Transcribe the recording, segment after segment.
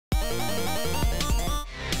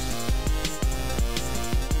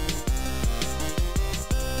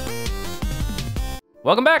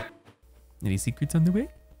Welcome back. Any secrets on the way?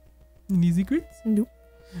 Any secrets? Nope.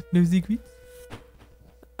 No secrets?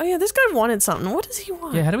 Oh yeah, this guy wanted something. What does he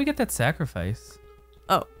want? Yeah, how do we get that sacrifice?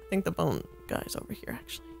 Oh, I think the bone guy's over here,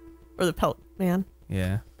 actually. Or the pelt man.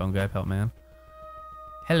 Yeah, bone guy, pelt man.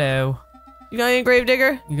 Hello. You got any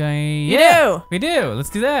gravedigger? You got any? You Yeah, do. we do. Let's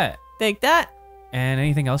do that. Take that. And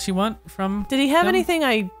anything else you want from Did he have them? anything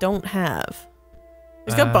I don't have?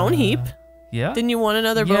 He's got bone heap. Yeah. Didn't you want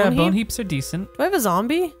another bone Yeah, heap? bone heaps are decent. Do I have a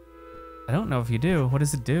zombie? I don't know if you do. What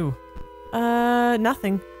does it do?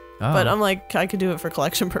 Nothing. Oh. But I'm like, I could do it for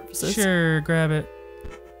collection purposes. Sure, grab it.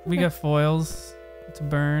 We got foils to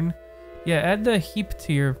burn. Yeah, add the heap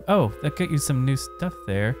to your... Oh, that got you some new stuff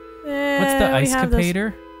there. What's the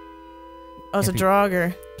Icecapator? Oh, it's a Can't be-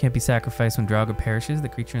 Draugr. Can't be sacrificed when Draugr perishes. The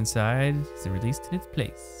creature inside is released in its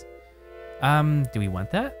place. Do we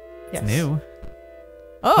want that? It's Yes. new.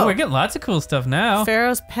 Oh, we're getting lots of cool stuff now.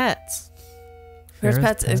 Pharaoh's Pets. Pharaoh's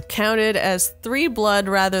Pets is counted as 3 blood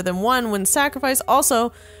rather than 1 when sacrificed.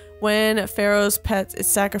 Also, when Pharaoh's Pet is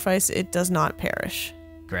sacrificed, it does not perish.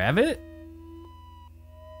 Grab it?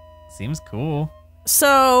 Seems cool.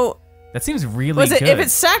 So, That seems really was it good. if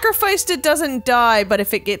it's sacrificed, it doesn't die, but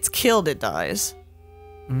if it gets killed, it dies?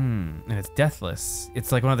 And it's deathless.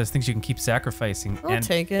 It's like one of those things you can keep sacrificing. I'll and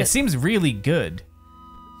take it. It seems really good.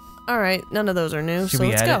 All right, none of those are new, Should so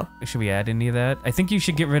we let's add go. it? Should we add any of that? I think you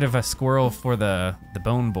should get rid of a squirrel for the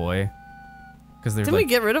bone boy. Because there's Didn't we like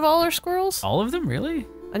get rid of all our squirrels? all of them, really?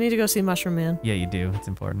 I need to go see Mushroom Man. Yeah, you do. It's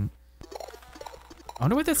important. I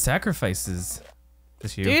wonder what that sacrifice is.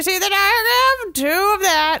 This Do you. you see the diagram? 2 of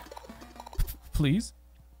that. Please.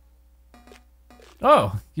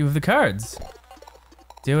 Oh, you have the cards.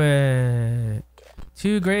 Do it.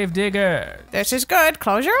 2 Gravedigger. This is good.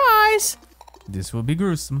 Close your eyes. This will be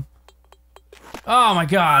gruesome. Oh my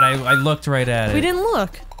god, I looked right at it. We didn't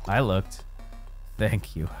look. I looked.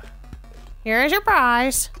 Thank you. Here's your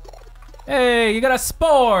prize. Hey, you got a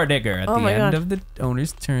Spore Digger. At Oh the my end God. of the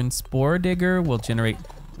owner's turn, Spore Digger will generate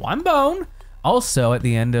 1 bone. Also, at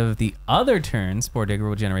the end of the other turn, Spore Digger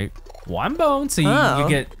will generate 1 bone, so you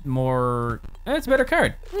get more... It's a better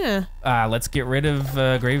card. Yeah. Let's get rid of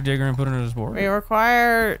Gravedigger and put it in a Spore We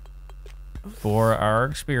require for our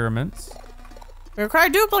experiments.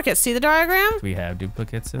 duplicates. See the diagram? We have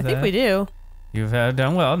duplicates of I that. think we do. You've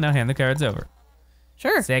done well. Now hand the cards over.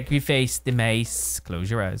 Sure. Sacrifice the mace. Close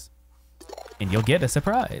your eyes. And you'll get a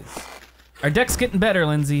surprise. Our deck's getting better,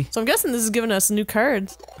 Lindsay. So I'm guessing this is giving us new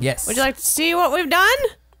cards. Yes. Would you like to see what we've done?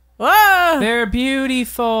 Whoa! They're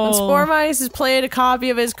beautiful. When Spore Mice is played, a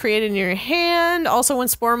copy of it is created in your hand. Also, when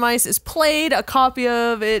Spore Mice is played, a copy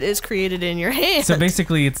of it is created in your hand. So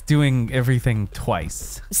basically, it's doing everything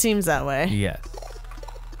twice. Seems that way. Yes.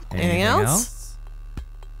 Anything else?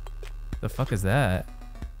 The fuck is that?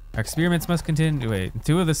 Our experiments must continue. Wait,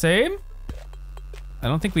 2 of the same? I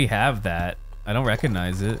don't think we have that. I don't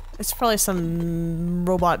recognize it. It's probably some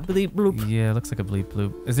robot bleep bloop. Yeah, it looks like a bleep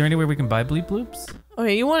bloop. Is there any way we can buy bleep bloops?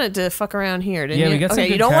 Okay, you wanted to fuck around here, didn't Yeah, you? we got some okay,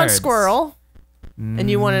 you good don't want cards. squirrel, and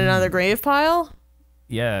you wanted another grave pile.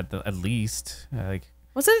 Yeah, at least. Like.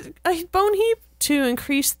 Was it a bone heap to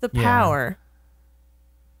increase the Yeah. power?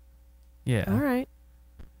 Yeah. All right.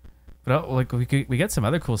 But like we got some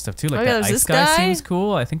other cool stuff too. Like Oh, yeah, that there's ice this guy. seems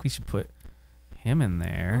cool. I think we should put him in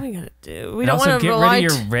there. What are we gonna do? We And don't also want to get rely.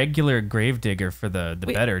 rid of your regular grave digger for the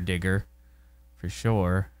better digger, for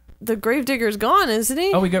sure. The grave digger's gone, isn't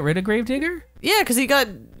he? Oh, we got rid of grave digger? Yeah, because he got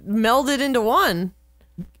melded into one.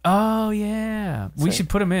 Oh yeah. We So- should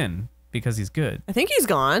put him in because he's good. I think he's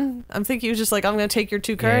gone. I'm thinking he was just like, I'm gonna take your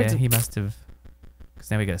 2 cards. Yeah, he must have. Because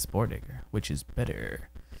now we got a spore digger, which is better.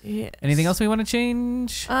 Yes. Anything else we want to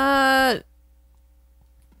change? So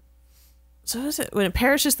what is it? When it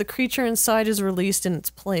perishes, the creature inside is released in its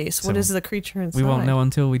place. What So is the creature inside? We won't know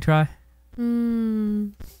until we try. A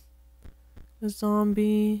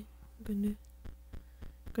zombie.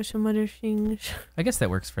 Got some other things. I guess that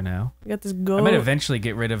works for now. We got this goat. I might eventually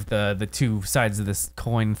get rid of the 2 sides of this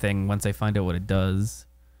coin thing once I find out what it does.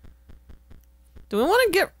 Do we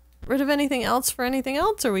want to get rid of anything else for anything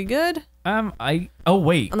else? Are we good? Oh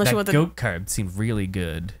wait, Unless you that want the- goat card seemed really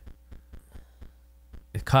good.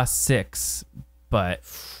 It costs 6, but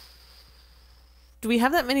Do we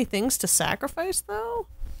have that many things to sacrifice though?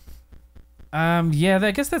 yeah,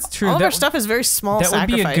 I guess that's true. All of that our stuff is very small that would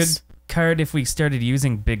sacrifice. be a good card if we started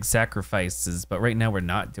using big sacrifices, but right now we're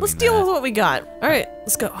not doing Let's that. deal with what we got. All right,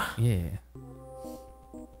 let's go. Yeah.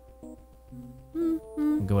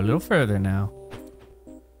 Go a little further now.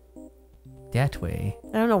 That way.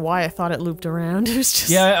 I don't know why I thought it looped around. It was just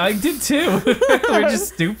Yeah, I did too. We're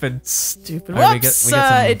just stupid. stupid. All right, we Whoops! got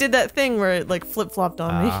some- It did that thing where it like flip flopped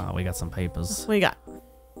on me. Ah, we got some papers. What do you got?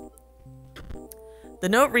 The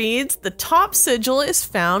note reads, the top sigil is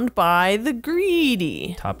found by the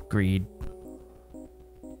greedy. Top greed.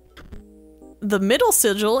 The middle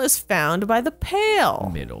sigil is found by the pale.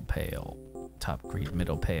 Middle pale. Top greed,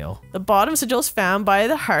 middle pale. The bottom sigil is found by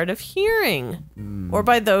the hard of hearing, or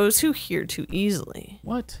by those who hear too easily.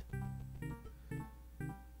 What?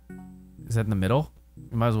 Is that in the middle?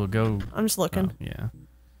 You might as well go. I'm just looking. Oh, yeah.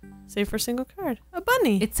 Save for a single card. A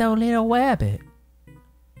bunny. It's our little rabbit.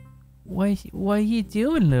 What are you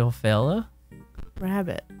doing, little fella?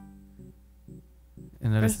 Rabbit.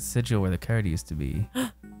 And notice the sigil where the card used to be.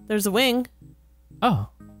 There's a wing. Oh.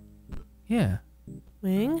 Yeah.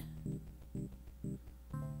 Wing.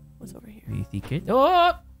 What's over here? You think it?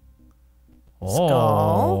 Oh!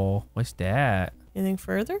 Skull. What's that? Anything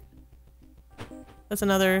further? That's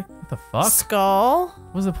another What the fuck? skull.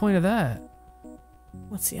 What's the point of that?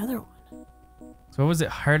 What's the other one? So what was it?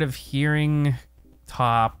 Hard of hearing,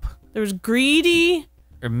 top, There's greedy,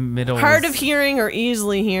 or middle? hard of hearing or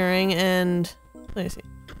easily hearing, and let me see.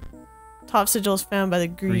 Top sigil is found by the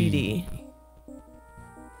greedy.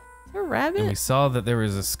 Is there a rabbit? And we saw that there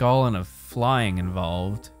was a skull and a flying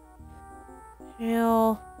involved.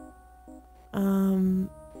 Hail. Wing.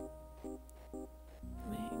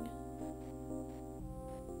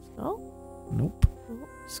 Skull? Nope. Oh,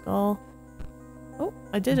 skull. Oh,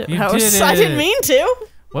 I did it. You I did I it. didn't mean to.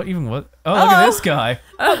 What even? What? Oh, look at this guy.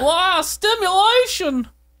 Wow, stimulation.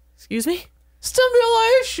 Excuse me?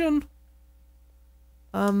 Stimulation.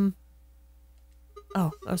 Oh,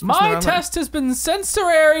 I was My test has been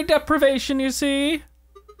sensory deprivation, you see.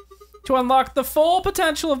 To unlock the full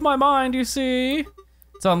potential of my mind, you see.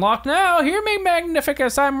 It's unlocked now. Hear me,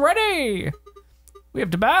 Magnificus. I'm ready. We have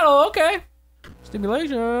to battle. Okay.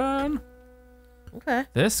 Stimulation. Okay.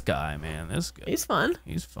 This guy, man. This guy. He's fun.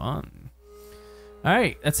 He's fun. All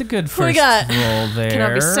right. That's a good Who we first got? roll there.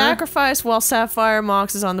 Cannot be sacrificed while Sapphire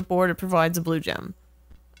Mox is on the board. It provides a blue gem.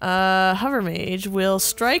 Hover Mage will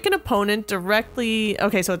strike an opponent directly.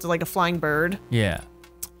 Okay, so it's like a flying bird. Yeah.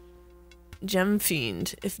 Gem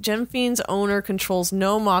Fiend. If Gem Fiend's owner controls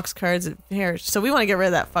no Mox cards, it perishes. So we want to get rid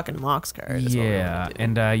of that fucking Mox card. Is what we Yeah. wanna do.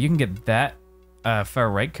 And you can get that far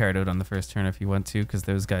right card out on the first turn if you want to, because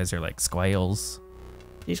those guys are like squirrels.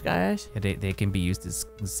 These guys. Yeah, they can be used as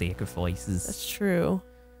sacrifices. That's true.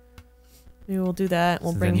 Maybe we'll do that.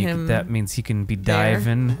 We'll So bring then him. that means he can be there.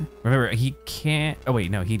 diving. Remember, he can't. Oh wait,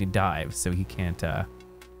 no, he did dive, so he can't.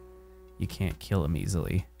 You can't kill him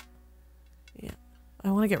easily. Yeah. I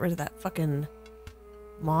want to get rid of that fucking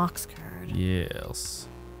Mox card. Yes.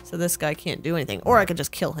 So this guy can't do anything, or I could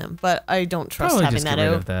just kill him. But I don't trust Probably having just that get rid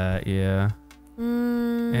out. of that. Yeah.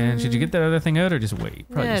 And should you get that other thing out or just wait?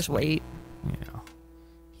 Probably Yeah, just wait. Yeah.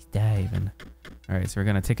 He's diving. All right, so we're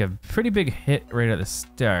gonna take a pretty big hit right at the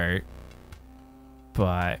start,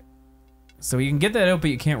 but so you can get that out, but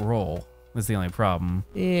you can't roll. That's the only problem.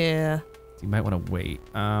 Yeah. So you might want to wait.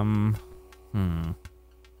 Now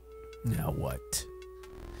what?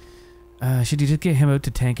 Should you just get him out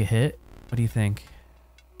to tank a hit? What do you think?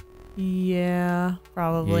 Yeah,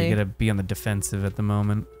 probably. Yeah, you gotta be on the defensive at the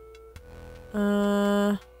moment.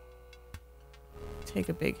 Take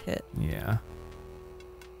a big hit. Yeah.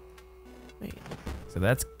 Wait. So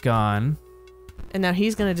that's gone. And now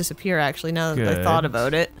he's gonna disappear. Actually, now that I Good. thought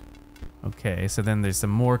about it. Okay, so then there's some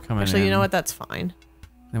more coming Actually, in. you know what? That's fine.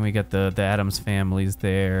 Then we got the Adams families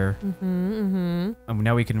there.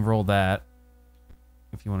 Now we can roll that.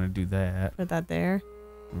 If you want to do that. Put that there.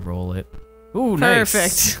 Roll it. Ooh,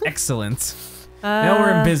 Perfect. Nice. Excellent. Now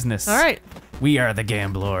we're in business. All right. We are the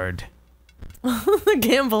Gamblord.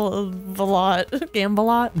 Gamble-a-lot.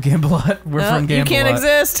 Gamble-a-lot? Gamblot. We're from Gamblot. You can't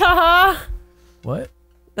exist. Haha. What?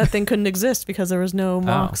 That thing couldn't exist because there was no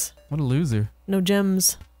Mox. Oh, what a loser. No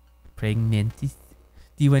gems. Pregnant. Do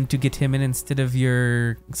you want to get him in instead of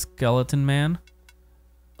your skeleton man?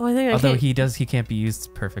 Oh, I think Although can't. he can't be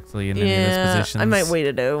used perfectly in any of those positions. I might wait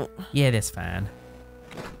it out. Yeah, that's fine.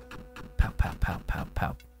 Pow, pow, pow, pow,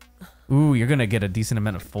 pow. Ooh, you're gonna get a decent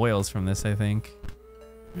amount of foils from this, I think.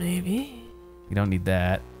 Maybe. You don't need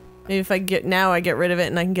that. Maybe if I get rid of it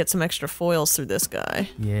and I can get some extra foils through this guy.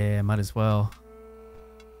 Yeah, might as well.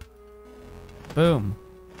 Boom.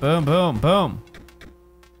 Boom, boom, boom.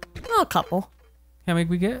 Oh, a couple. How many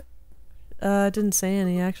we get? Didn't say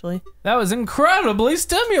any actually. That was incredibly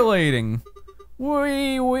stimulating.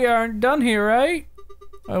 We aren't done here, right?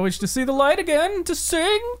 I wish to see the light again, to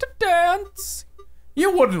sing, to dance.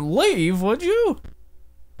 You wouldn't leave, would you?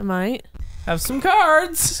 I might. Have some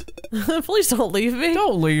cards. Please don't leave me.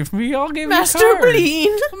 Don't leave me, I'll give Master you cards.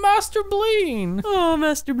 Bleen. Master Bleen. Oh,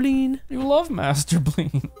 Master Bleen. You love Master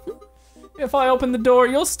Bleen. If I open the door,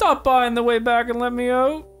 you'll stop by on the way back and let me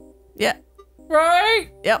out. Yeah. Right?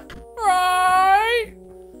 Yep. Right?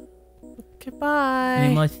 Goodbye.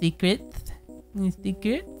 Any more secrets? Any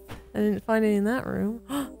secrets? I didn't find any in that room.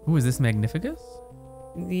 Ooh, is this Magnificus?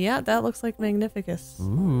 Yeah, that looks like Magnificus.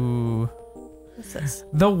 Ooh. What's this?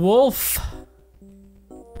 The wolf.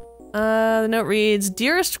 The note reads,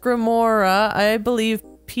 Dearest Grimora, I believe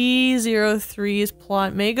P03's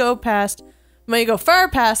plot may go far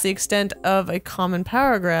past the extent of a common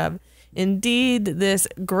power grab. Indeed, this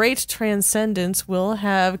great transcendence will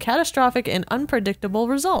have catastrophic and unpredictable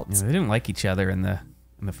results. Yeah, they didn't like each other in the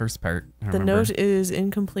first part. The note is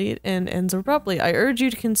incomplete and ends abruptly. I urge you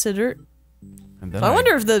to consider. And So I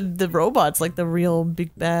wonder if the robot's like the real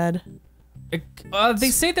big bad. They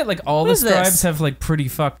say that like all What the is this? scribes have like pretty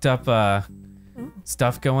fucked up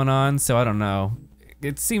stuff going on, so I don't know.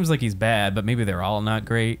 It seems like he's bad, but maybe they're all not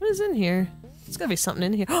great. What is in here? There's gotta be something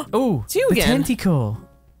in here. Oh, it's you the again. tentacle.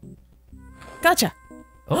 Gotcha.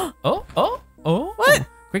 Oh. What?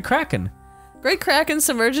 Great Kraken. Great Kraken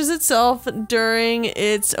submerges itself during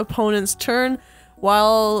its opponent's turn,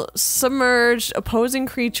 while submerged opposing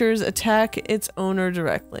creatures attack its owner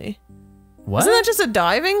directly. What? Isn't that just a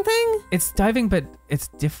diving thing? It's diving, but it's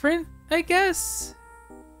different, I guess.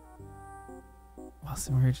 While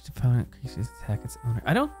submerged opponent creatures attack its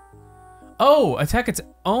owner. Attack its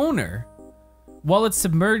owner. While it's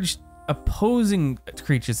submerged, opposing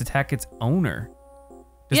creatures attack its owner.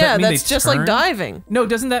 Does Yeah, that mean that's they just like turn? diving. No,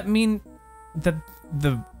 doesn't that mean that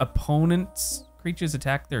the opponent's creatures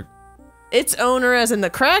attack their... Its owner as in the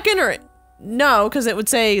Kraken, or... No, because it would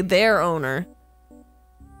say their owner.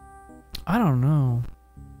 I don't know.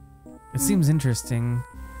 It seems interesting.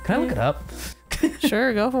 Can I look it up?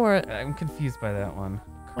 Sure, go for it. I'm confused by that one.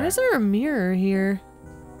 Why is there a mirror here?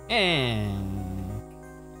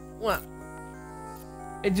 What?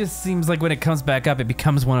 It just seems like when it comes back up, it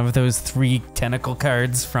becomes one of those 3 tentacle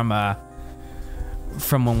cards from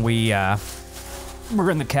when we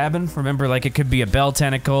were in the cabin. Remember, like it could be a bell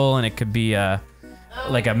tentacle and it could be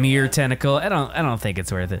like a mirror tentacle. I don't think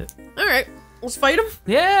it's worth it. All right, let's fight him.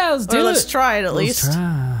 Yeah, let's do it. Let's try it at least. Let's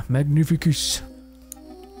try. Magnificus.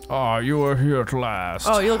 Ah, you are here at last.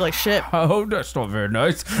 Oh, you look like shit. Oh, that's not very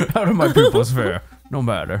nice. How do my pupils fare? No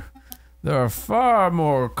matter. There are far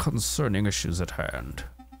more concerning issues at hand.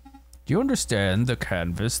 Do you understand the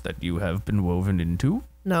canvas that you have been woven into?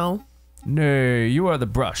 No. Nay, you are the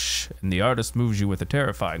brush, and the artist moves you with a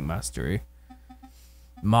terrifying mastery.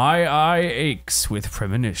 My eye aches with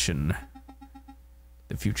premonition.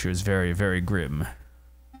 The future is very, very grim.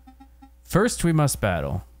 First, we must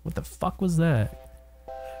battle. What the fuck was that?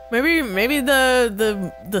 Maybe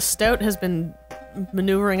the stout has been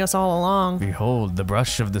maneuvering us all along. Behold, the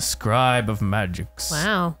brush of the Scrybe of Magicks.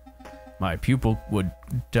 Wow. My pupil would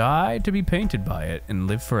die to be painted by it and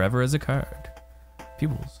live forever as a card.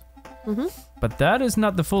 Pupils. Mm-hmm. But that is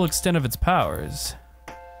not the full extent of its powers.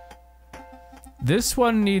 This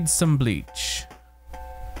one needs some bleach.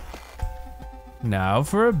 Now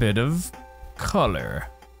for a bit of color.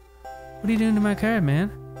 What are you doing to my card, man?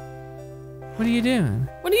 What are you doing?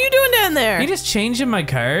 What are you doing down there? Are you just changing my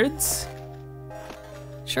cards?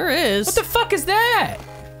 Sure is. What the fuck is that?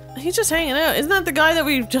 He's just hanging out. Isn't that the guy that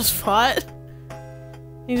we just fought?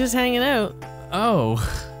 He's just hanging out. Oh.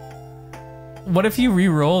 What if you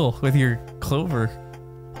re-roll with your clover?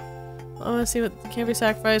 I want to see what can't be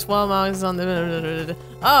sacrificed while Moggs is on the...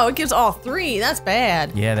 Oh, it gives all 3. That's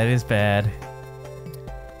bad. Yeah, that is bad.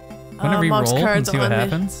 Want to re-roll Moggs and cards see what on the-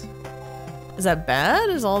 happens? Is that bad?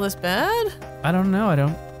 Is all this bad? I don't know. I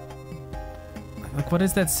don't... Like, what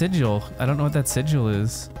is that sigil? I don't know what that sigil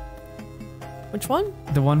is. Which one?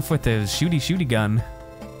 The one with the shooty gun.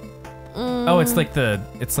 Oh, it's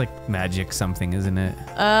like magic something, isn't it?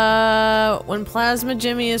 When Plasma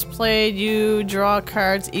Jimmy is played, you draw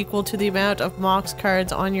cards equal to the amount of Mox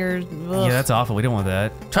cards on your... Ugh. Yeah, that's awful. We don't want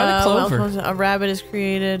that. Try the clover. A rabbit is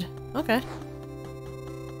created. Okay.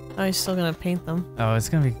 Oh, he's still gonna paint them. Oh, it's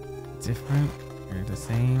gonna be different or the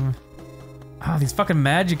same. Oh, these fucking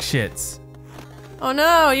magic shits. Oh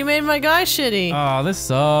no, you made my guy shitty. Oh, this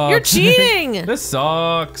sucks. You're cheating! This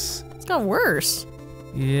sucks. It's got worse.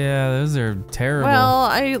 Yeah, those are terrible. Well,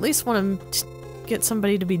 I at least want to get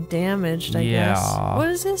somebody to be damaged, I guess. What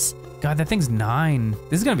is this? God, that thing's 9.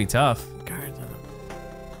 This is gonna be tough.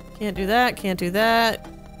 Can't do that, can't do that.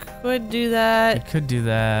 Could do that. It could do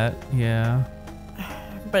that, yeah.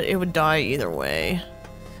 But it would die either way.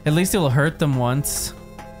 At least it'll hurt them once.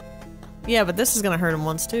 Yeah, but this is gonna hurt him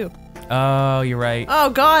once too. Oh, you're right. Oh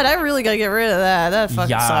god, I really gotta get rid of that. That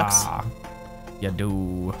fucking sucks. You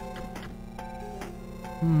do.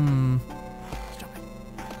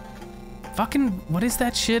 Fucking, what is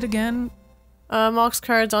that shit again? Mox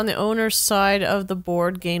cards on the owner's side of the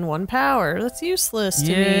board gain 1 power. That's useless to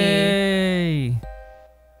me. Yay!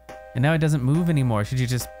 And now it doesn't move anymore. Should you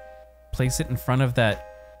just place it in front of that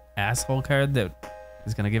asshole card that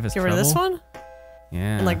is gonna give us trouble? Get rid of this one?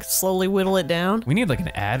 Yeah. And like slowly whittle it down? We need like an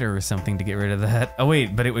adder or something to get rid of that. Oh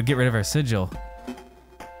wait, but it would get rid of our sigil.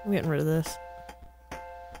 I'm getting rid of this.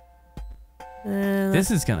 And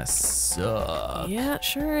This is gonna suck. yeah, it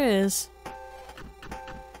sure is.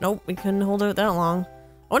 Nope, we couldn't hold out that long.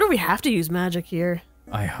 I wonder if we have to use magic here.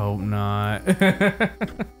 I hope not.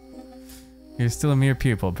 You're still a mere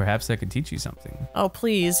pupil. Perhaps I could teach you something. Oh,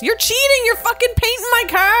 please. You're cheating! You're fucking painting my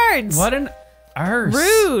cards! What an arse.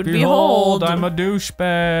 Rude, behold. I'm a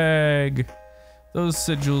douchebag. Those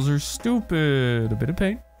sigils are stupid. A bit of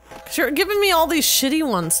paint. You're giving me all these shitty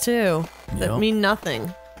ones, too. That Yep. mean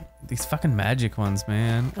nothing. These fucking magic ones,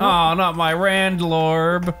 man. Oh, not my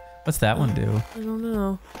Randlorb. What's that one do? I don't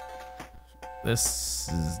know. This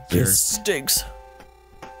is This just stinks.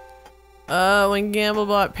 When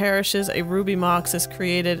Gamblebot perishes, a Ruby Mox is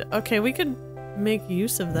created. Okay, we could make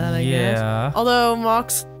use of that, I guess. yeah. Although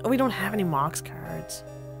Mox, we don't have any Mox cards.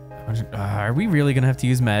 Are we really gonna have to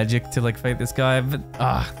use magic to like fight this guy? But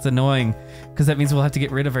it's annoying because that means we'll have to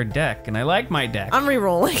get rid of our deck, and I like my deck. I'm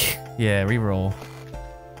re-rolling. Yeah, reroll.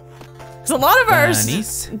 Because a lot of ours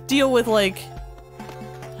Nice. deal with like.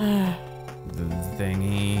 The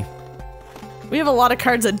thingy. We have a lot of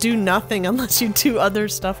cards that do nothing unless you do other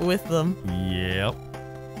stuff with them. Yep.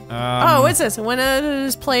 Oh, what's this? When it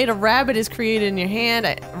is played, a rabbit is created in your hand.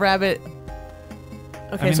 A rabbit.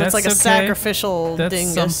 Okay, I mean, so it's like a that's okay. sacrificial That's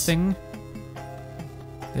dingus. something.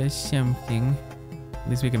 There's something. At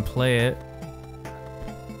least we can play it.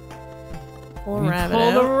 Pull a We rabbit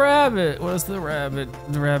pull the out. rabbit. What is the rabbit?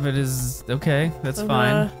 The rabbit is okay. That's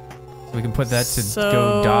fine. So we can put that to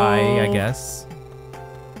go die, I guess.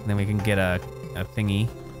 And then we can get a thingy.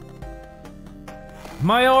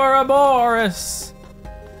 My Ouroboros!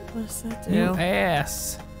 What does that You do?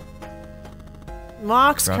 ass.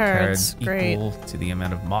 Mox Draw cards. Great. equal to the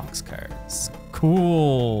amount of Mox cards.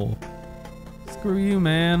 Cool. Screw you,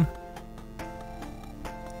 man.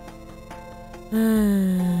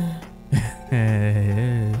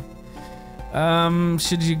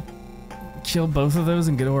 Should you kill both of those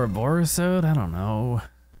and get Ouroboros out? I don't know.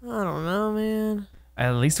 I don't know, man.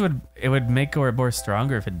 At least it would make Ouroboros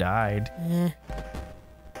stronger if it died.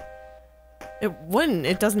 It wouldn't.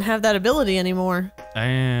 It doesn't have that ability anymore.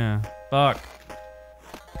 Yeah. Fuck.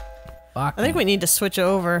 Fuck. I think we need to switch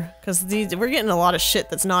over because we're getting a lot of shit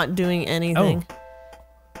that's not doing anything.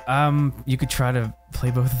 You could try to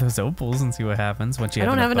play both of those opals and see what happens once you I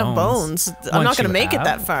have don't have enough bones. I'm not gonna make it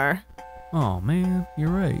that far. Oh man, you're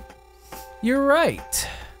right. You're right.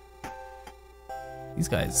 These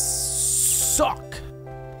guys suck.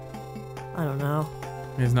 I don't know.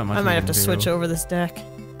 There's not much. I we might have can to do. switch over this deck.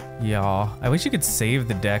 Yeah, I wish you could save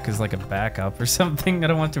the deck as like a backup or something. I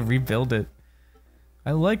don't want to rebuild it.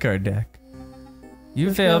 I like our deck.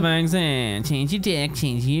 You failed my exam. Change your deck.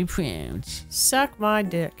 Change your approach. Suck my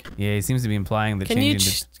dick. Yeah, he seems to be implying that Can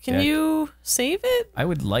you save it? I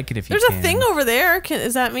would like it if you There's can. a thing over there.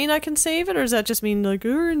 Does that mean I can save it, or does that just mean like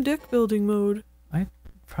we're in deck building mode?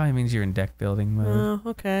 Probably means you're in deck building mode. Oh,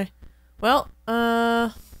 okay. Well,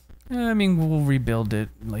 I mean, we'll rebuild it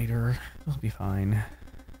later. It'll be fine.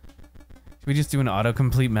 Should we just do an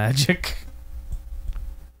autocomplete magic?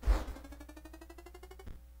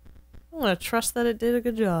 I'm gonna trust that it did a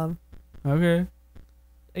good job. Okay.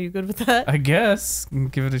 Are you good with that? I guess.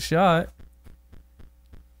 Give it a shot.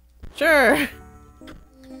 Sure.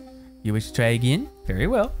 You wish to try again? Very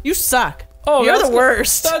well. You suck. Oh, You're that's the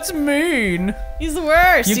worst. That's mean. He's the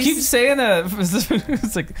worst. You keep saying that.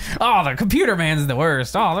 It's like, oh, the computer man's the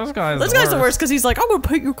worst. Oh, this guy's the worst because he's like, I'm gonna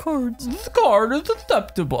paint your cards. This card is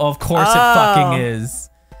acceptable. Of course it fucking is.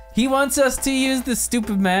 He wants us to use the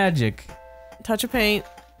stupid magic. Touch of paint.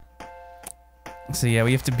 So yeah,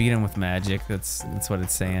 we have to beat him with magic. That's what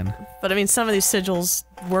it's saying. But I mean, some of these sigils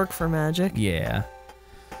work for magic. Yeah.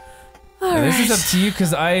 Alright. This is up to you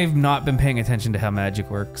because I've not been paying attention to how magic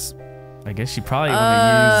works. I guess you probably want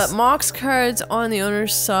to use... Mox cards on the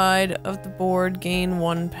owner's side of the board gain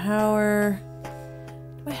 1 power.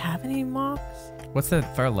 Do I have any Mox? What's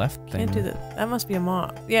that far left thing? Can't do that. That must be a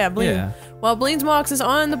Mox. Yeah, Bleen. Yeah. While Bleen's Mox is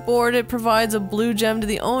on the board, it provides a blue gem to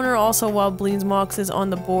the owner. Also, while Bleen's Mox is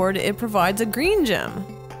on the board, it provides a green gem.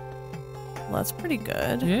 Well, that's pretty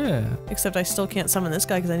good. Yeah. Except I still can't summon this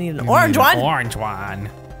guy because I need an You orange need an one. Orange one.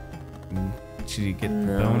 Should you get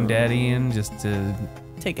Bone Daddy in just to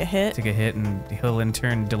take a hit? Take a hit, and he'll in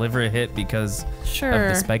turn deliver a hit because Sure. of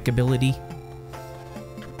the spike ability.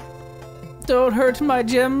 Don't hurt my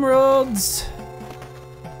gem rods.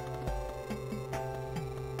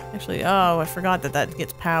 Actually, oh, I forgot that that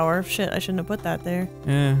gets power. Shit, I shouldn't have put that there.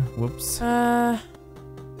 Whoops. So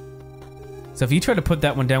if you try to put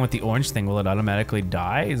that one down with the orange thing, will it automatically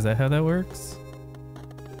die? Is that how that works?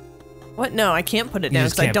 What? No, I can't put it down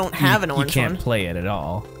because I don't have an orange one. You can't play it at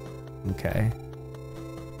all. Okay.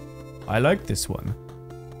 I like this one.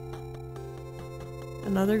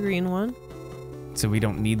 Another green one. So we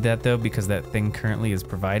don't need that though because that thing currently is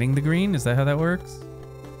providing the green? Is that how that works?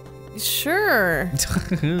 Sure.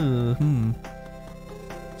 Should you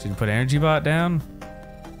put energy bot down?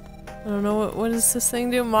 I don't know, what does this thing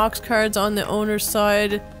do? Mox cards on the owner's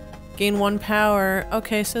side gain 1 power.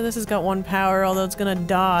 Okay, so this has got 1 power, although it's gonna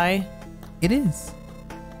die. It is.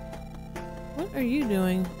 What are you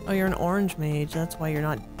doing? Oh, you're an orange mage. That's why you're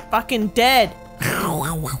not fucking dead.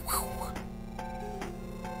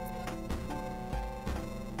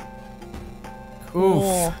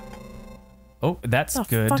 Cool. Oof. Oh, that's the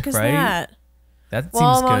good, fuck is right? That? That seems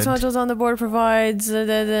While good. Mox modules on the board provides. So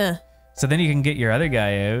then you can get your other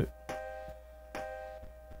guy out.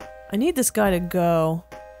 I need this guy to go.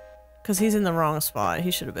 Because he's in the wrong spot.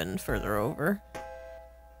 He should have been further over.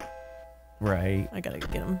 Right. I gotta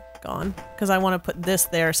get him gone. Because I want to put this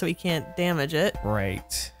there so he can't damage it.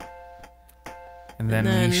 Right. And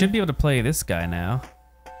then you should be able to play this guy now.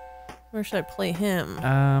 Where should I play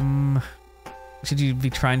him? Should you be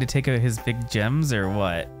trying to take out his big gems or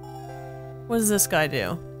what? What does this guy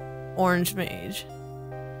do? Orange mage.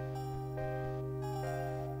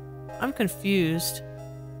 I'm confused.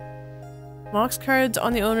 Mox cards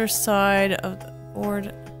on the owner's side of the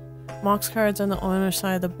board. Mox cards on the owner's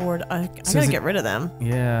side of the board. I gotta get rid of them.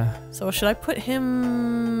 Yeah. So should I put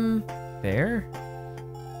him... There?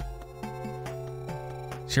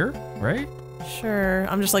 Sure, right? Sure.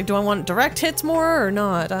 I'm just like, do I want direct hits more or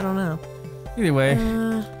not? I don't know. Either way.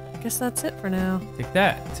 I guess that's it for now. Take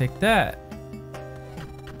that. Take that.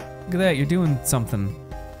 Look at that. You're doing something.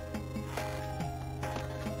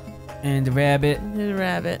 And a rabbit. The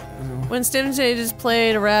rabbit. When Stim Stage is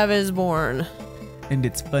played, a rabbit is born. And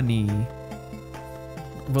it's funny.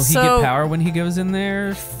 Will he get power when he goes in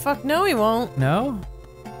there? Fuck no, he won't. No?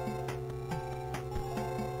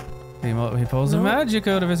 He pulls a magic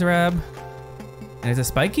out of his rab. And it's a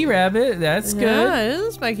spiky rabbit. That's good. Yeah, it is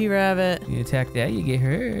a spiky rabbit. You attack that, you get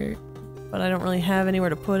hurt. But I don't really have anywhere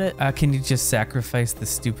to put it. Can you just sacrifice the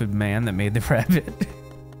stupid man that made the rabbit?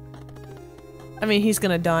 I mean, he's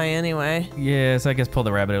gonna die anyway. Yeah, so I guess pull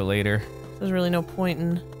the rabbit out later. There's really no point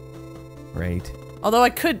in... Right. Although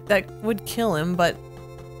that would kill him, but...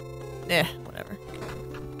 whatever.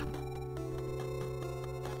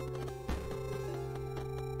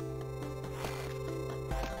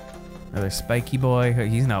 Another spiky boy.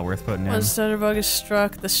 He's not worth putting in. Once Stutterbug is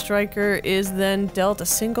struck, the striker is then dealt a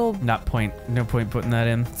single... No point putting that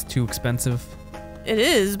in. It's too expensive. It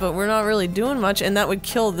is, but we're not really doing much, and that would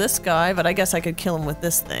kill this guy, but I guess I could kill him with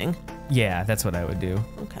this thing. Yeah, that's what I would do.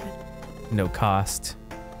 Okay. No cost.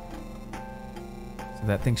 So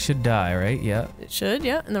that thing should die, right? Yeah. It should,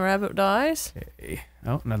 yeah, and the rabbit dies. Okay.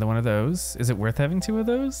 Oh, another one of those. Is it worth having 2 of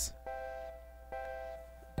those?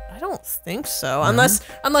 I don't think so,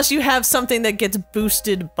 unless you have something that gets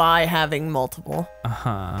boosted by having multiple.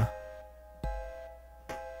 Uh-huh.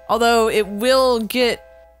 Although it will get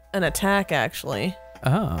an attack, actually.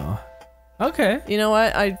 Oh. Okay. You know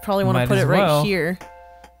what? I probably want to put it right here.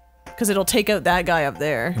 Because it'll take out that guy up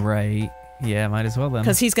there. Right. Yeah, might as well then.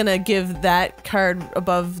 Because he's going to give that card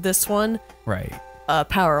above this one right. a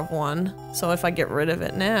power of 1. So if I get rid of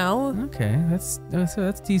it now... Okay,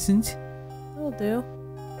 that's decent. That'll do.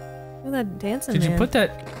 Look at that dancing Did man. you put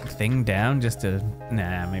that thing down just to...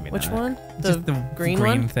 Nah, maybe Which not. one? Just the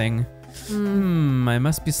green thing. I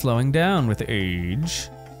must be slowing down with age.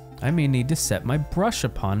 I may need to set my brush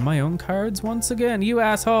upon my own cards once again. You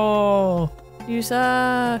asshole! You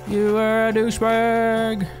suck! You are a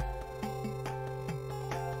douchebag!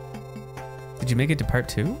 Did you make it to part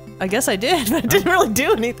 2? I guess I did, but it didn't really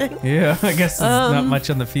do anything. Yeah, I guess there's not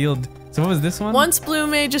much on the field. So what was this one? Once blue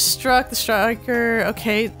mage is struck, the striker...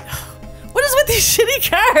 Okay. What is with these shitty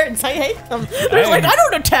cards? I hate them. They're like, I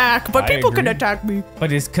don't attack, but people can attack me.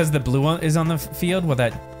 But it's because the blue one is on the field? Will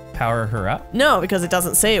that power her up? No, because it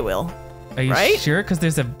doesn't say it will. Are you sure? Because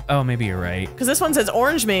there's a... Oh, maybe you're right. Because this one says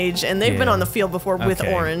orange mage, and they've been on the field before with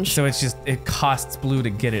orange. So it's just... It costs blue to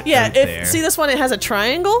get it yeah, out there. See this one? It has a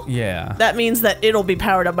triangle? Yeah. That means that it'll be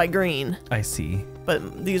powered up by green. I see.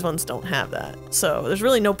 But these ones don't have that. So there's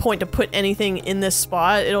really no point to put anything in this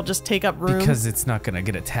spot. It'll just take up room. Because it's not going to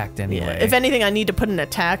get attacked anyway. Yeah. If anything, I need to put an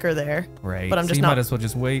attacker there. Right. But I'm just you not... might as well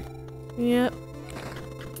just wait. Yep.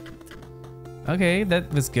 Okay,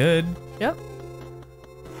 that was good. Yep.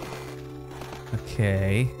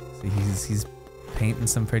 Okay. So he's painting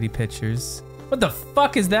some pretty pictures. What the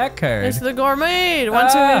fuck is that card? It's the Gourmet.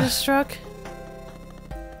 Once it is struck.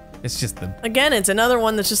 It's just the... Again, it's another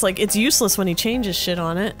one that's just like, it's useless when he changes shit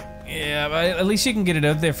on it. Yeah, but at least you can get it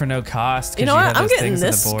out there for no cost. You know what? I'm getting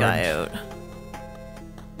this guy out.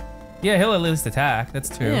 Yeah, he'll at least attack.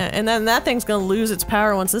 That's true. Yeah, and then that thing's gonna lose its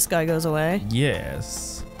power once this guy goes away.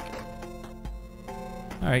 Yes.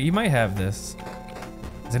 Alright, you might have this.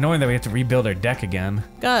 It's annoying that we have to rebuild our deck again.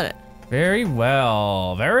 Got it. Very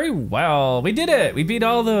well, very well. We did it. We beat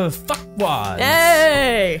all the fuckwads.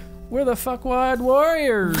 Hey! We're the fuckwad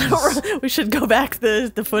warriors. We should go back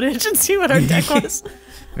the footage and see what our deck was.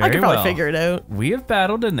 I could probably figure it out. We have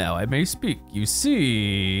battled and now I may speak. You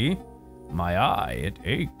see, my eye, it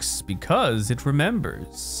aches because it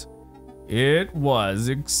remembers. It was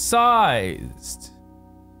excised.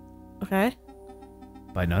 Okay.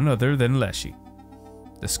 By none other than Leshy,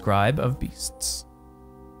 the scribe of beasts.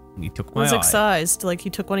 And he took my eye. Was excised, like he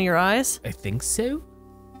took one of your eyes? I think so.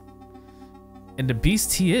 And a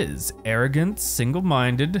beast he is, arrogant,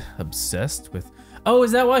 single-minded, obsessed with... Oh,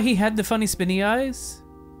 is that why he had the funny spinny eyes?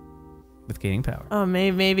 With gaining power. Oh,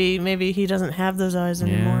 maybe he doesn't have those eyes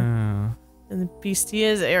anymore. Yeah. And the beast he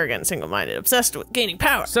is, arrogant, single-minded, obsessed with gaining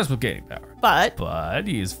power. Obsessed with gaining power. But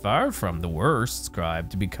he is far from the worst scribe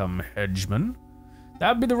to become hegemon.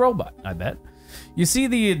 That would be the robot, I bet. You see,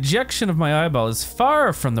 the ejection of my eyeball is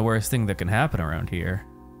far from the worst thing that can happen around here.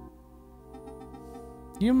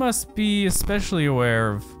 You must be especially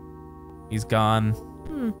aware of... He's gone.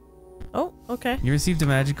 Oh, okay. You received a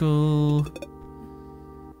magical...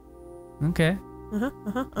 Okay.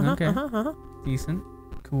 Okay. Decent.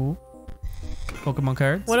 Cool. Pokemon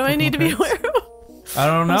cards. What do I need to be aware of? I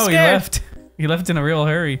don't know. He scared. left. He left in a real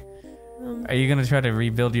hurry. Are you gonna try to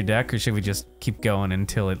rebuild your deck, or should we just keep going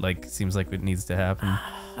until it like seems like it needs to happen?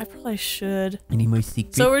 I probably should. Any more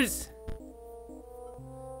secrets?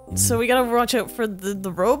 So we gotta watch out for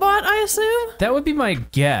the robot, I assume? That would be my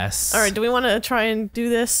guess. Alright, do we want to try and do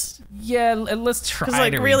this? Yeah, let's try. Because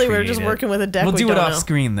like really we're just working with a deck. We'll do it off know.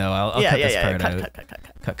 screen though. I'll cut this part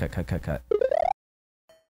Cut. out.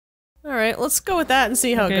 Alright, let's go with that and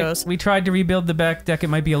see how it goes. We tried to rebuild the back deck. It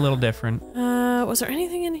might be a little different. Was there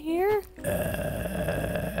anything in here?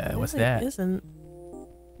 What's that? Isn't.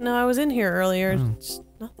 No, I was in here earlier. Just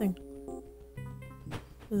nothing.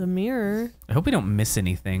 There's a mirror. I hope we don't miss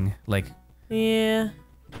anything. Like. Yeah.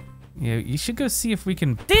 Yeah, you should go see if we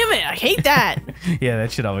can. Damn it! I hate that. Yeah,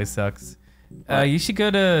 that shit always sucks. You should go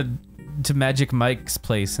to Magic Mike's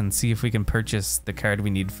place and see if we can purchase the card we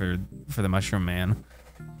need for the Mushroom Man.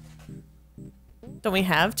 Don't we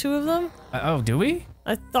have two of them? Oh, do we?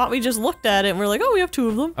 I thought we just looked at it and we're like, oh, we have two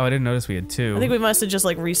of them. Oh, I didn't notice we had two. I think we must have just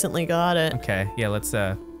like recently got it. Okay, yeah, let's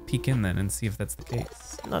peek in then and see if that's the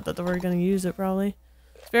case. Not that we're gonna use it probably.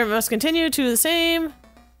 Spirit must continue to the same.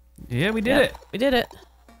 Yeah, we did it. We did it.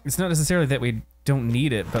 It's not necessarily that we don't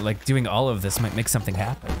need it, but like doing all of this might make something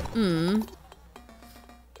happen.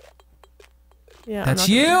 Yeah. That's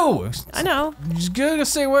you! I know. Just go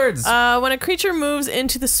say words. When a creature moves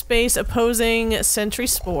into the space opposing Sentry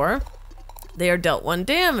Spore, they are dealt 1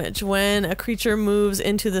 damage. When a creature moves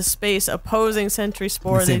into the space opposing Sentry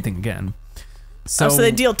Spore, same thing again. So, so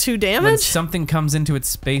they deal 2 damage? When something comes into its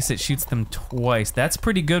space, it shoots them twice. That's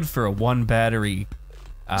pretty good for a 1 battery.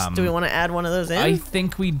 Do we want to add one of those in? I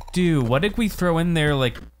think we do. What did we throw in there,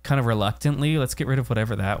 like, kind of reluctantly? Let's get rid of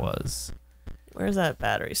whatever that was. Where's that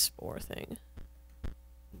battery spore thing?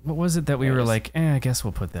 What was it that we were like, I guess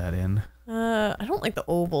we'll put that in? I don't like the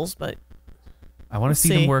obols, but... I want to see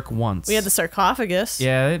them work once. We had the sarcophagus.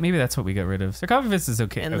 Yeah, maybe that's what we got rid of. Sarcophagus is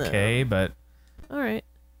okay, but... Alright.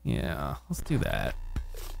 Yeah, let's do that.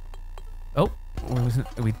 Oh, what was it?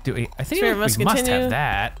 I think Spirit we must must continue. have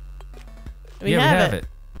that. We have it.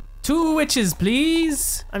 2 witches,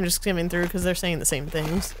 please. I'm just skimming through because they're saying the same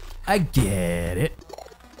things. I get it.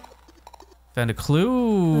 Found a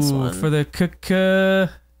clue This one. for the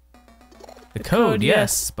code,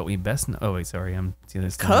 yes. But we best know. Oh wait, sorry, I'm seeing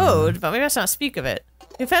this. Code? But we best not speak of it.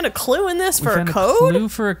 You found a clue in this for a code? A clue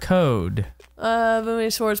for a code.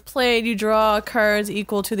 When swords played, you draw cards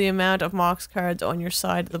equal to the amount of Mox cards on your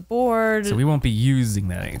side of the board. So we won't be using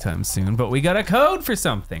that anytime soon, but we got a code for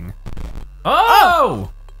something.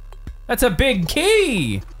 Oh! That's a big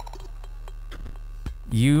key!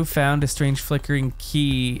 You found a strange flickering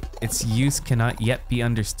key. Its use cannot yet be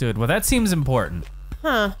understood. Well, that seems important.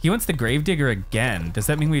 Huh. He wants the Gravedigger again. Does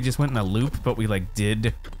that mean we just went in a loop, but we like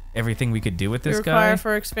did everything we could do with this guy? We require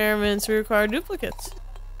for experiments, we require duplicates.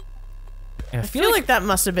 Yeah, I feel like that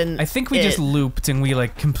must have been I think we just looped and we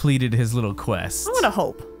like completed his little quest. I want to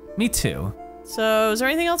hope. Me too. So, is there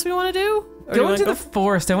anything else we want to do? Or do you Go wanna into the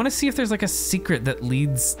forest. I want to see if there's like a secret that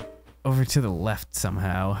leads over to the left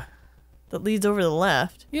somehow. that leads over to the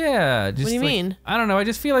left? Yeah, just What do you mean? I don't know. I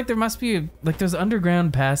just feel like there must be like those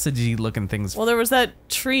underground passagey looking things. Well, there was that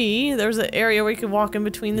tree. There was an area where you could walk in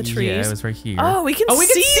between the trees. Yeah, it was right here. Oh, we can see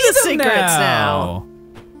the them secrets now.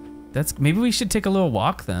 That's maybe we should take a little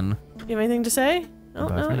walk then. You have anything to say? Oh,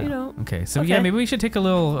 Bye no, for now. you don't. Okay, so Okay. yeah, maybe we should take a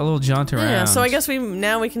little jaunt around. Yeah, so I guess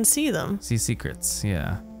now we can see them. See secrets.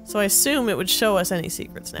 Yeah. So I assume it would show us any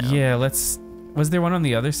secrets now. Yeah. Was there one on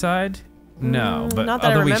the other side? No, but not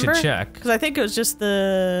that I although we remember. should check. Because I think it was just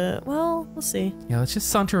the... Well, we'll see. Yeah, let's just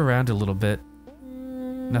saunter around a little bit.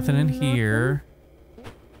 Nothing in here.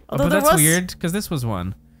 Although but there that's was... weird, because this was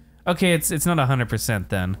one. Okay, it's not 100%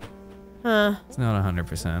 then. Huh. It's not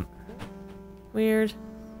 100%. Weird.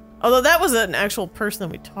 Although that was an actual person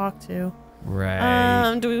that we talked to.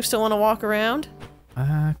 Right. Do we still want to walk around?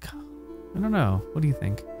 I don't know. What do you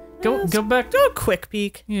think? Go back. Do a quick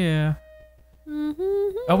peek. Yeah.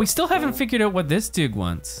 Oh, we still haven't figured out what this dude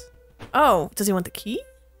wants. Oh, does he want the key?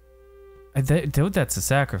 That's a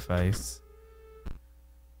sacrifice.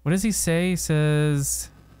 What does he say? He says,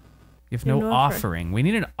 you have no offering. We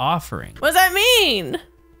need an offering. What does that mean?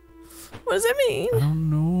 What does it mean? I don't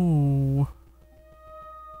know.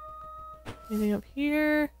 Anything up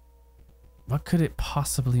here? What could it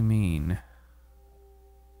possibly mean?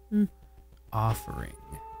 Offering.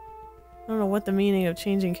 I don't know what the meaning of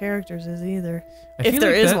changing characters is either. I If feel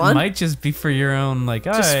there like is that one. might just be for your own, like,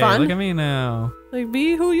 Just hey, fun? look at me now. Like,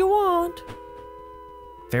 be who you want.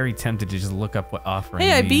 Very tempted to just look up what offering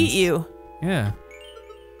Hey, I means. beat you. Yeah.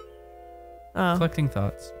 Oh. Collecting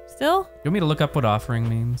thoughts. Still? You want me to look up what offering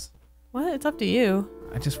means? What? It's up to you.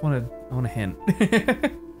 I want a hint.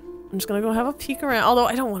 I'm just gonna go have a peek around. Although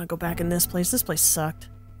I don't want to go back in this place. This place sucked.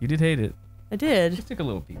 You did hate it. I did. Just take a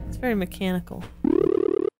little peek. It's very mechanical.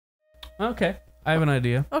 Okay. I have an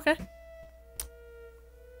idea. Okay.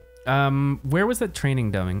 Where was that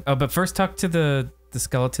training dummy? Oh, but first talk to the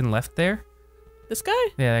skeleton left there. This guy?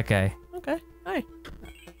 Yeah, that guy. Okay. Hi.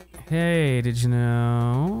 Hey, did you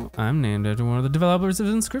know I'm named after one of the developers of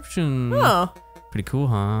Inscryption? Oh, Pretty cool,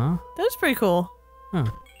 huh? that's pretty cool.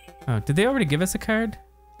 Oh, did they already give us a card?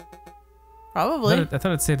 Probably. I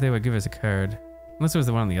thought it said they would give us a card. Unless it was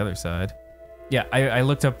the one on the other side. Yeah, I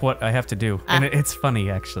looked up what I have to do. And it's funny,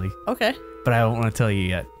 actually. Okay. But I don't want to tell you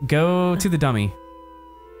yet. Go to the dummy.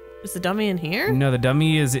 Is the dummy in here? No, the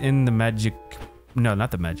dummy is in the magic... No,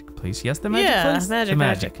 not the magic place. Yes, the magic place? Magic, the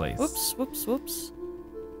magic place. Whoops, whoops, whoops.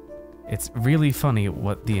 It's really funny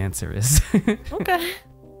what the answer is. Okay.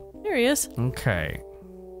 Here he is. Okay.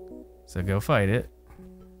 So go fight it.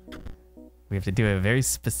 We have to do a very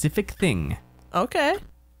specific thing. Okay.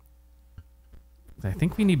 I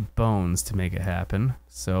think we need bones to make it happen.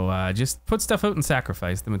 So just put stuff out and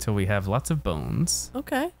sacrifice them until we have lots of bones.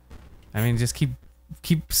 Okay. I mean, just keep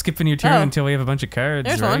skipping your turn until we have a bunch of cards,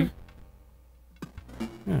 There's right? one.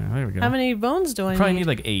 Yeah, there we go. How many bones do I Probably need? need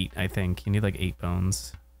like 8, I think. You need like 8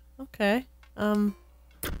 bones. Okay.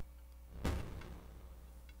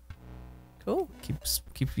 Cool.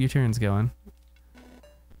 Keep your turns going.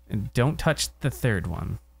 And don't touch the third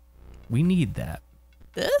one. We need that.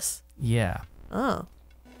 This? Yeah. Oh.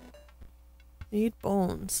 Need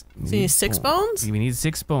bones. So you Need need 6 bones? We need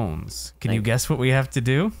 6 bones. Can you guess what we have to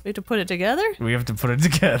do? We have to put it together? We have to put it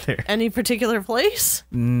together. Any particular place?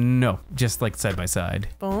 No, just like side by side.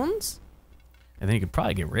 Bones? And then you could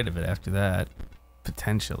probably get rid of it after that.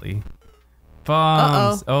 Potentially.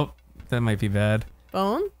 Bones. Oh, that might be bad.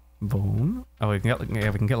 Bone? Bone. Oh, we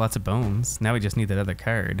can get lots of bones. Now we just need that other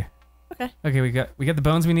card. Okay. Okay, we got the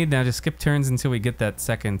bones we need now. Just skip turns until we get that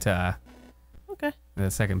second Okay. the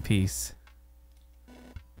second piece.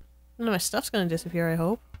 None of my stuff's gonna disappear, I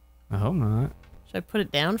hope. I hope not. Should I put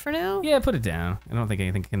it down for now? Yeah, put it down. I don't think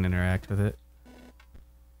anything can interact with it.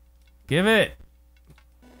 Give it.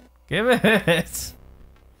 Give it.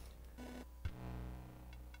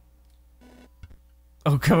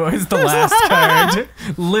 Oh, come on. It's the last card.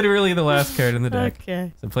 Literally the last card in the deck.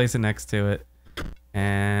 Okay. So place it next to it.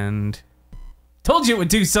 And... Told you it would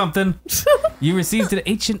do something. You received an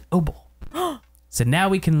Ancient Obol. So now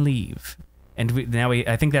we can leave. And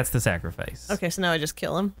I think that's the sacrifice. Okay, so now I just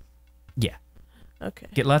kill him. Yeah. Okay.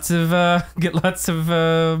 Get lots of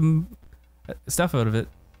stuff out of it.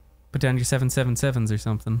 Put down your 777s or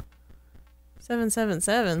something.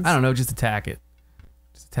 777s. I don't know, just attack it.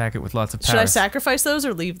 Just attack it with lots of power. Should I sacrifice those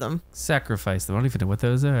or leave them? Sacrifice them. I don't even know what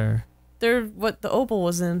those are. They're what the Obol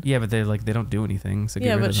was in. Yeah, but they don't do anything. So get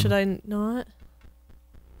Yeah, rid but of them. should I not?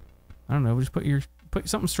 I don't know. Just put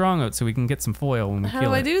something strong out so we can get some foil when we How kill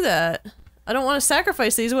do it. I do that? I don't want to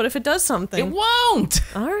sacrifice these. What if it does something? It won't!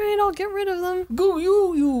 All right, I'll get rid of them. Go,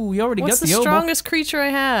 you already What's got the the Obol. strongest creature I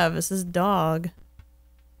have? This is dog.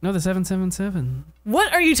 No, the 777.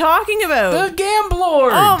 What are you talking about? The Gamblord!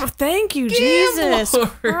 Oh, thank you, Jesus Gamblord.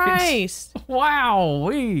 Christ. Wow,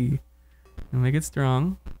 we make it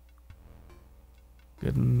strong.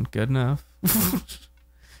 Good enough.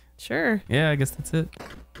 Sure. Yeah, I guess that's it.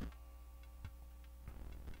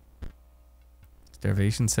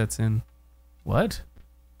 Starvation sets in. What?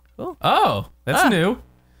 Cool. Oh, that's new.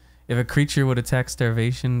 If a creature would attack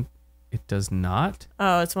starvation, it does not.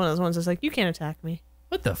 Oh, it's one of those ones that's like, you can't attack me.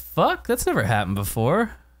 What the fuck? That's never happened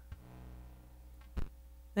before.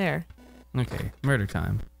 There. Okay, murder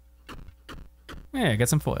time. Yeah, I got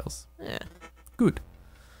some foils. Yeah. Good.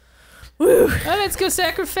 Woo. Oh, let's go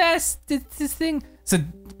sacrifice this thing. So,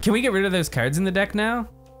 can we get rid of those cards in the deck now?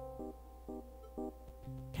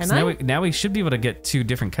 Can So I? now we should be able to get 2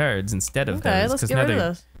 different cards instead of Okay, those. let's get now rid of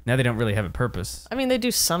those. Now they don't really have a purpose. I mean, they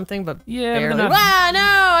do something, but Yeah, but barely. they're not- Wow, no,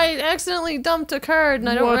 I accidentally dumped a card, and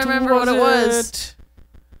I don't remember what it was.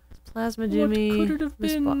 Plasma Jimmy. What could it have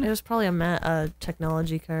been? It was probably a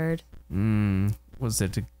technology card. Was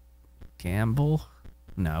it a gamble?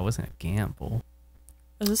 No, it wasn't a gamble.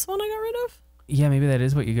 Is this the one I got rid of? Yeah, maybe that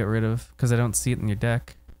is what you got rid of, because I don't see it in your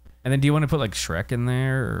deck. And then do you want to put like Shrek in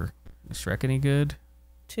there, or is Shrek any good?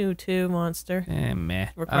 2/2 monster. Meh.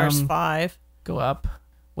 Requires 5. Go up.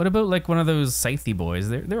 What about like one of those scythy boys?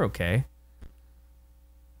 They're okay.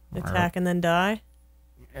 Attack and then die.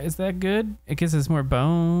 Is that good? It gives us more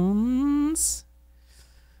bones.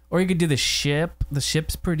 Or you could do the ship. The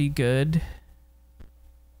ship's pretty good.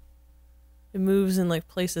 It moves and like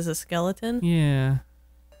places a skeleton. Yeah.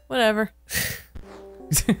 Whatever.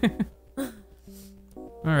 All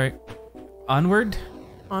right. Onward.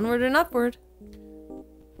 Onward and upward.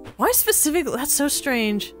 Why specifically? That's so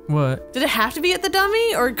strange. What? Did it have to be at the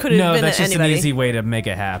dummy, or could it No, have been that's at just anybody? an easy way to make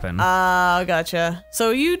it happen. Oh, gotcha. So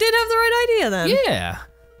you did have the right idea then. Yeah.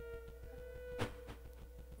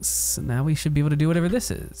 So now we should be able to do whatever this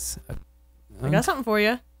is. I got something for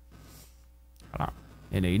you.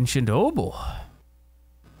 An Ancient Obol.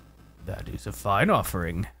 That is a fine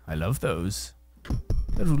offering. I love those.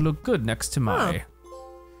 That would look good next to my...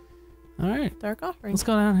 All right, Dark offering. let's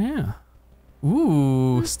go down here.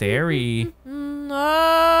 Ooh, starry.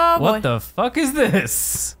 Oh, boy. What the fuck is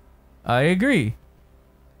this? I agree.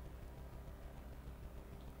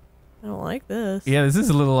 I don't like this. Yeah, this is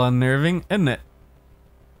a little unnerving, isn't it?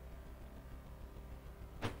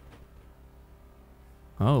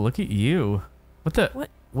 Oh, look at you. What the?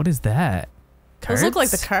 What is that? Those look like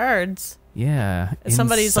the Cards? cards. Yeah.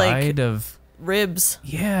 Somebody's, like- inside of. Ribs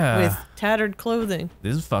Yeah. with tattered clothing.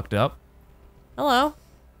 This is fucked up. Hello.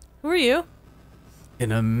 Who are you?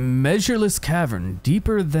 In a measureless cavern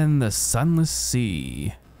deeper than the sunless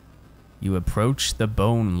sea, you approach the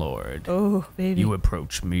Bone Lord. Oh, baby. You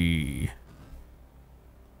approach me.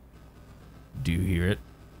 Do you hear it?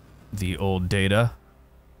 The old data?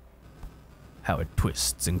 How it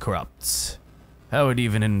twists and corrupts. How it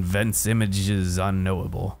even invents images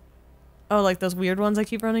unknowable. Oh, like those weird ones I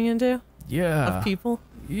keep running into? Yeah. Of people?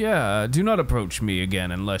 Yeah, do not approach me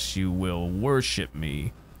again unless you will worship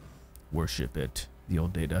me. Worship it, the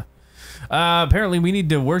old data. Apparently we need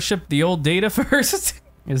to worship the old data first.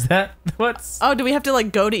 Is that what's... Oh, do we have to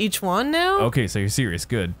like go to each one now? Okay, so you're serious,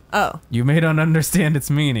 good. Oh. You may not understand its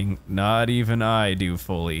meaning. Not even I do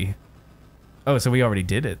fully. Oh, so we already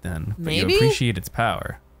did it then. But Maybe? you appreciate its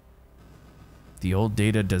power. The old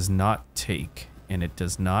data does not take, and it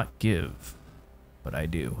does not give. But I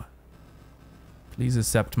do. Please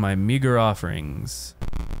accept my meager offerings.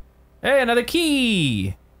 Hey, another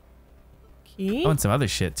key! Key? Oh, and some other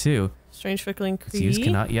shit too. Strange Fickling Its use Key.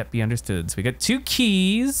 cannot yet be understood. So we got 2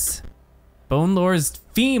 keys. Bone Lore's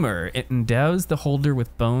Femur. It endows the holder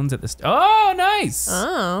with bones at the oh, nice!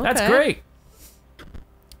 Oh, okay. That's great.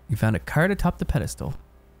 You found a card atop the pedestal.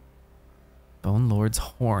 Bone Lord's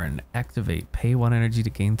Horn. Activate. Pay 1 energy to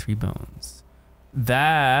gain 3 bones.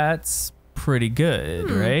 That's pretty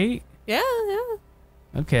good, right? Yeah,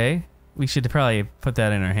 yeah. Okay. We should probably put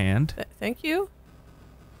that in our hand. Thank you.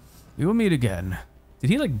 We will meet again. Did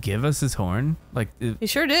he like give us his horn? Like He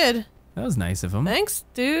sure did. that was nice of him. Thanks,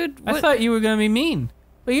 dude. I thought you were gonna be mean,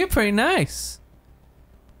 but you're pretty nice.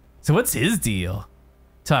 So what's his deal?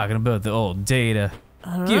 Talking about the old data,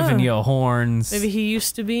 I don't giving know. you horns. Maybe he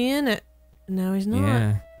used to be in it. Now he's not.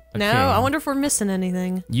 Yeah. Now, I wonder if we're missing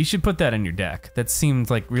anything. You should put that in your deck. That seemed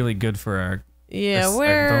like really good for our. Yeah, Our bony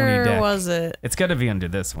where deck. was it? It's got to be under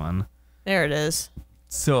this one. There it is.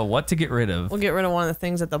 So what to get rid of? We'll get rid of one of the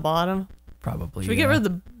things at the bottom. Probably. Should we get rid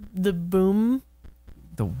of the boom?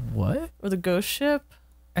 The what? Or the ghost ship?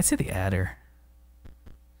 I'd say the adder.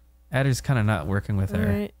 Adder's kind of not working with her.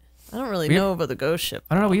 Right. I don't really know about the ghost ship.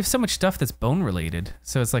 I don't know. We have so much stuff that's bone related.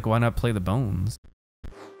 So it's like, why not play the bones?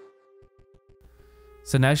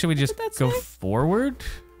 So now should we just go forward?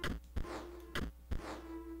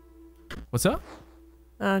 What's up?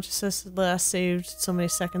 Oh, it just says last saved so many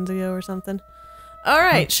seconds ago or something. All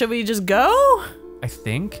right, should we just go? I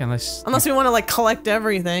think, unless we want to like collect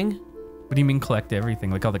everything. What do you mean collect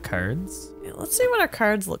everything? Like all the cards? Yeah, let's see what our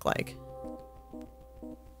cards look like.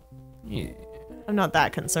 Yeah. I'm not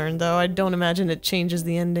that concerned though. I don't imagine it changes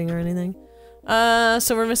the ending or anything.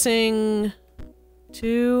 So we're missing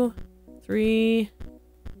 2, 3,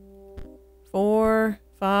 4,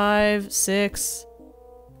 5, 6,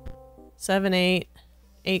 7,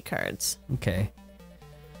 8 cards. Okay.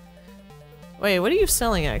 Wait, what are you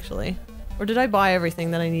selling actually? Or did I buy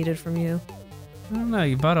everything that I needed from you? I don't know.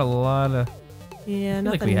 You bought a lot of. Yeah, I feel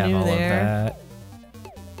nothing like we have new all there. of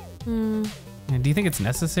that. Yeah, do you think it's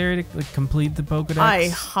necessary to like, complete the Pokedex? I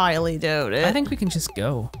highly doubt it. I think we can just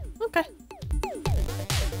go.